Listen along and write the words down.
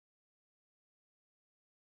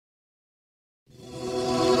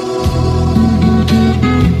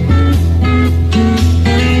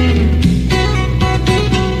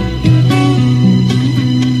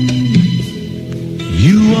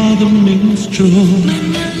minstrel,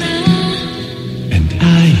 and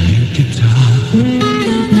I your guitar.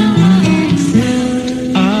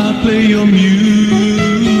 I play your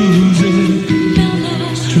music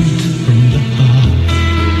straight from the heart.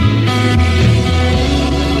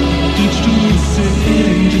 Each tune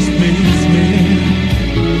sing just makes me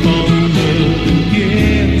fall in love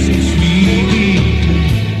again so sweetly.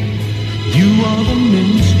 You are the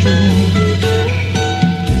minstrel,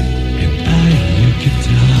 and I your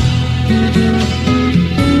guitar.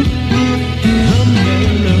 The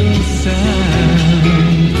mellow sound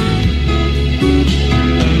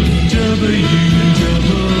of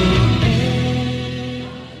W-double-A.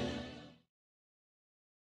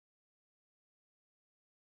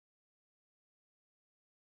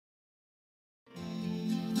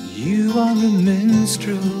 You are a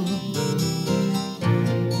minstrel,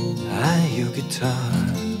 I your guitar.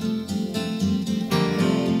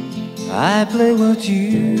 I play what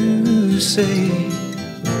you say,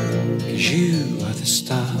 'cause you are the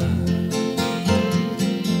star.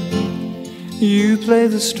 You play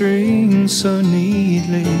the strings so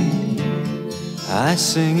neatly, I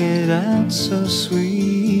sing it out so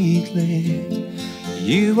sweetly.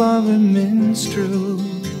 You are a minstrel,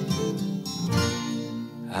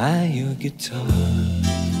 I your guitar.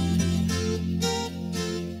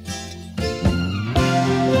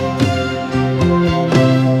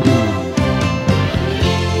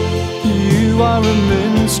 You are a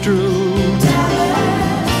minstrel,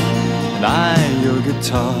 and I your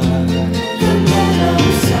guitar.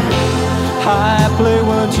 I play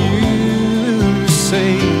what you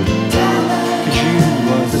say, 'cause you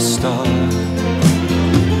are the star.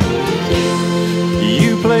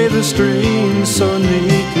 You play the strings so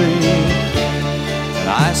neatly, and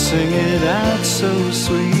I sing it out so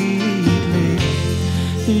sweetly.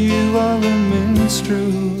 You are a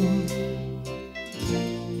minstrel,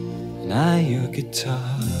 and I your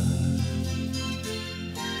guitar.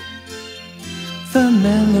 The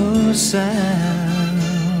mellow sound,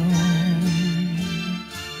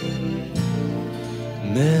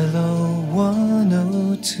 Mellow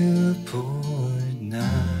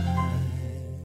 102.9.